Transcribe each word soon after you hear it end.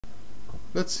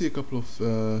Let's see a couple of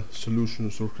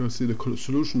solutions, or let's see the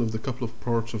solution of the couple of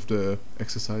parts of the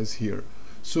exercise here.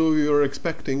 So we are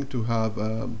expecting to have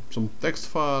some text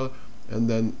file, and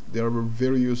then there are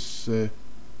various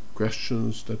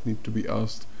questions that need to be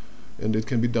asked, and it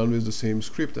can be done with the same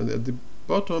script. And at the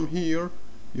bottom here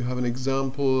you have an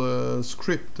example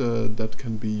script that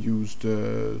can be used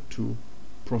to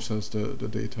process the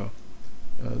data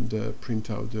and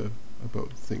print out the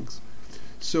about things.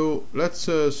 So let's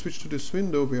switch to this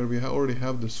window where we already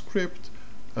have the script,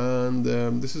 and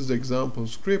this is the example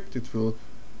script. It will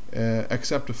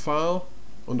accept a file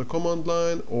on the command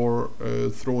line, or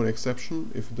throw an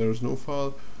exception if there is no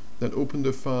file, then open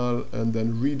the file and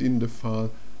then read in the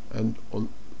file, and on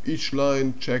each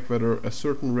line check whether a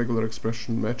certain regular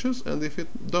expression matches, and if it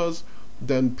does,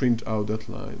 then print out that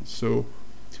line. So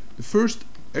the first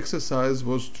exercise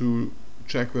was to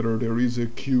check whether there is a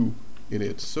Q in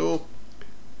it. So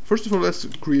first of all, let's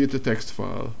create a text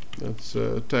file. That's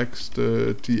text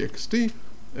txt,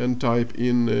 and type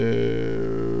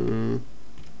in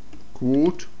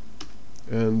quote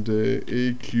and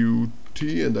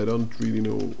AQT, and I don't really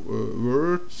know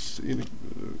words in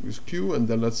with Q, and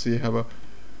then let's say have a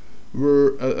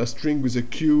string with a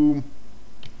Q,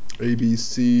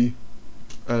 ABC,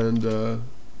 and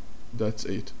that's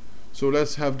it. So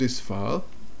let's have this file,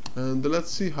 and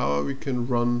let's see how we can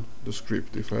run the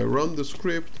script. If I run the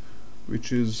script,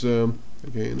 which is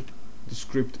again, the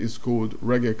script is called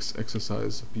regex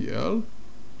exercise PL,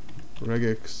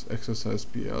 regex exercise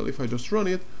PL. If I just run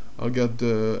it, I'll get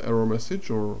the error message,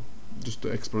 or just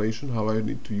the explanation how I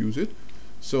need to use it.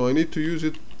 So I need to use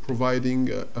it providing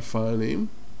a file name,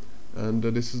 and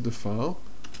this is the file.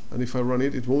 And if I run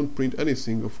it, it won't print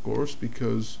anything, of course,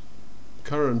 because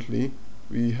currently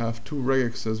we have two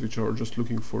regexes which are just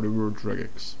looking for the word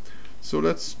regex. So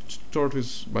let's start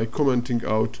with by commenting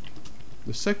out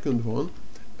the second one,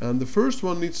 and the first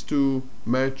one needs to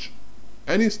match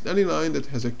any line that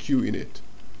has a Q in it.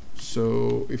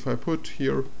 So if I put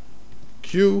here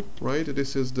Q, right,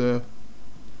 this is the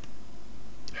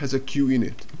has a Q in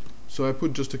it. So I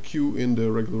put just a Q in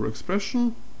the regular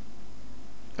expression,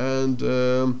 and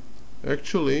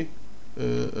actually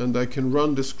and I can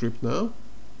run the script now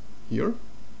here.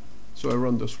 So I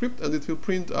run the script, and it will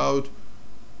print out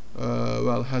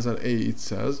well, has an A, it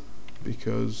says,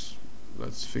 because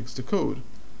let's fix the code.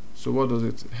 So what does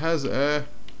it? It has a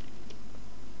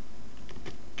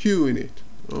Q in it.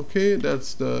 Okay,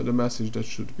 that's the message that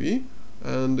should be.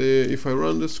 And if I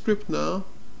run the script now,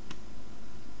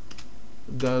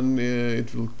 then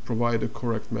it will provide a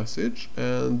correct message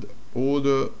and all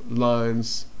the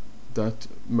lines that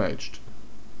matched.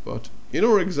 But in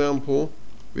our example,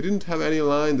 we didn't have any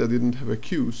line that didn't have a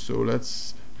Q, so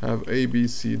let's have A, B,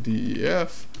 C, D, E,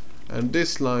 F, and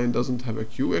this line doesn't have a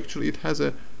Q. Actually, it has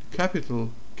a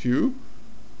capital Q,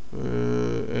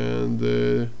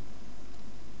 and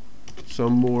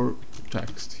some more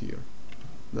text here.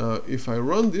 Now if I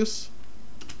run this,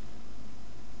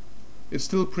 it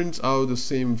still prints out the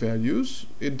same values.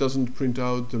 It doesn't print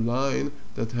out the line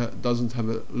that doesn't have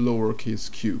a lowercase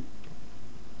q.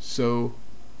 So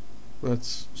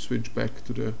let's switch back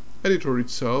to the editor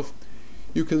itself.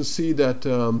 You can see that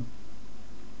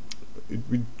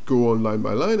we go on line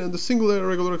by line, and the single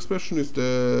regular expression is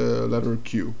the letter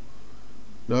Q.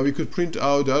 Now we could print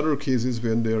out the other cases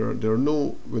when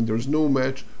there's no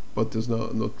match, but there's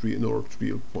not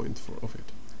real point of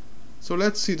it. So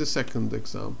let's see the second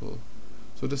example.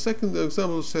 So the second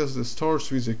example says it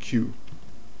starts with a Q.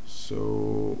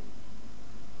 So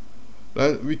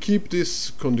we keep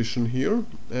this condition here,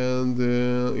 and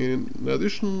in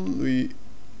addition we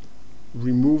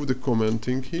remove the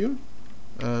commenting here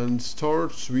and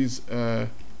starts with a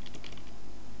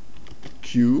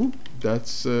Q.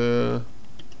 That's the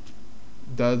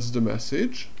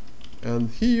message, and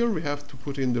here we have to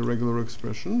put in the regular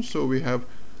expression. So we have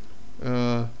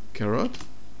carrot,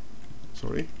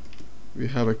 sorry, we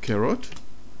have a carrot.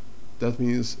 That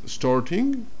means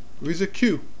starting with a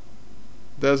Q.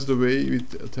 That's the way we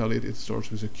tell it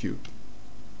starts with a Q.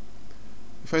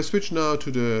 If I switch now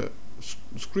to the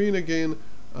screen again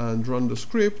and run the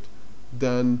script,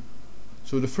 then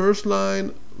so the first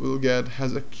line will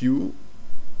has a Q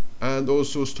and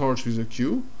also starts with a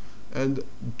Q, and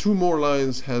two more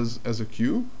lines has as a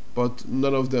Q, but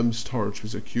none of them starts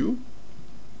with a Q.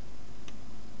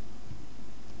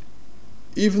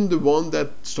 Even the one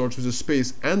that starts with a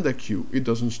space and a Q, it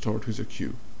doesn't start with a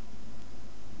Q.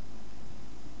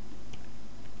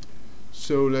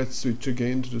 So let's switch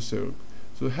again to the circle.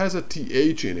 So it has a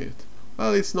TH in it.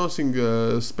 Well, it's nothing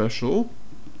special.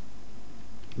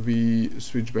 We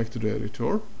switch back to the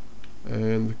editor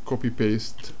and copy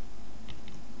paste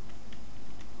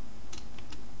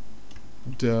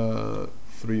the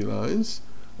 3 lines.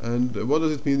 And what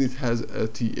does it mean? It has a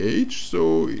th,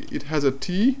 so it has a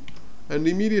t, and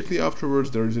immediately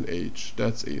afterwards there is an h.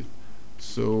 That's it.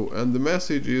 So, and the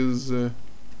message is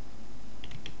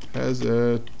has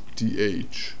a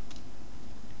th,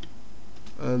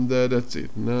 and that's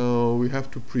it. Now we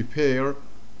have to prepare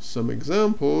some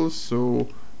examples. So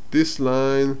this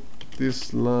line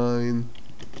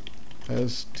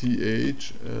has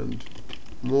th and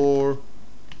more,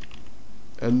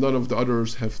 and none of the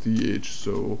others have th,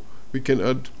 so we can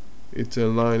add it a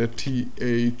line at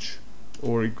th,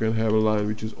 or you can have a line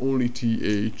which is only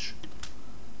th,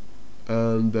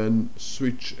 and then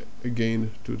switch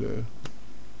again to the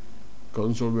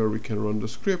console where we can run the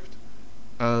script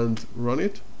and run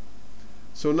it.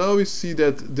 So now we see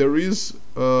that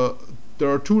there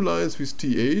are 2 lines with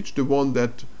th, the one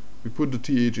that we put the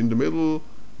th in the middle,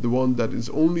 the one that is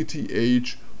only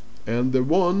th, and the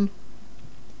one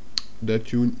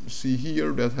that you see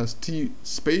here that has t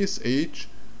space h,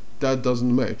 that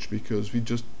doesn't match because we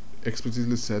just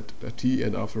explicitly set a t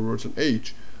and afterwards an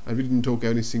h, and we didn't talk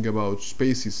anything about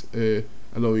spaces,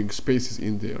 allowing spaces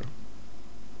in there.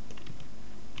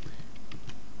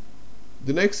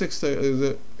 The next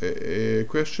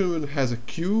question has a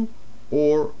q,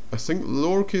 or a single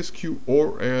lowercase q,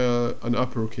 or an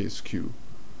uppercase q.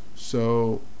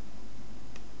 So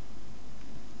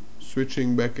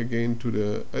switching back again to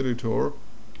the editor,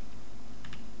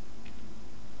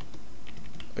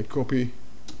 I copy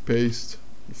paste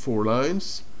 4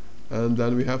 lines, and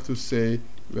then we have to say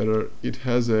whether it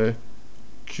has a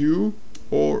q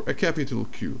or a capital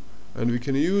Q, and we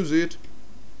can use it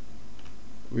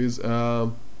with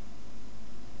a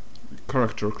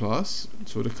character class.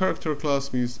 So the character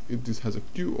class means this has a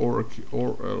q or a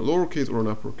lowercase or an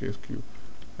uppercase q,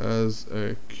 has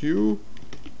a q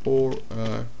or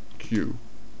a q.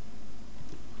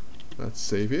 Let's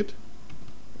save it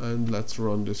and let's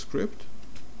run the script.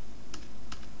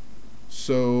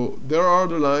 So there are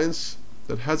the lines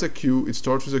that has a q, it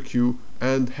starts with a q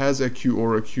and has a q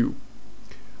or a q.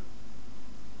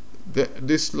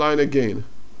 This line again,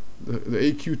 the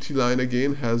AQT line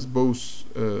again, has both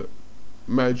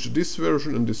match this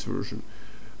version and this version.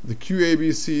 The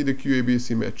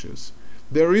QABC matches.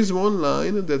 There is one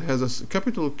line that has a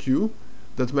capital Q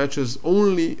that matches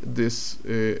only this,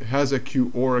 has a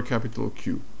Q or a capital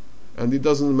Q, and it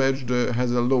doesn't match the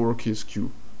has a lowercase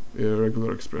q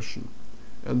regular expression.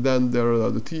 And then there are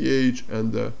the TH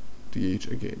and the TH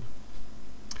again.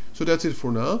 So that's it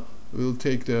for now. We'll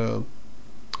take the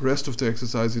rest of the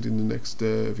exercise in the next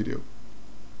video.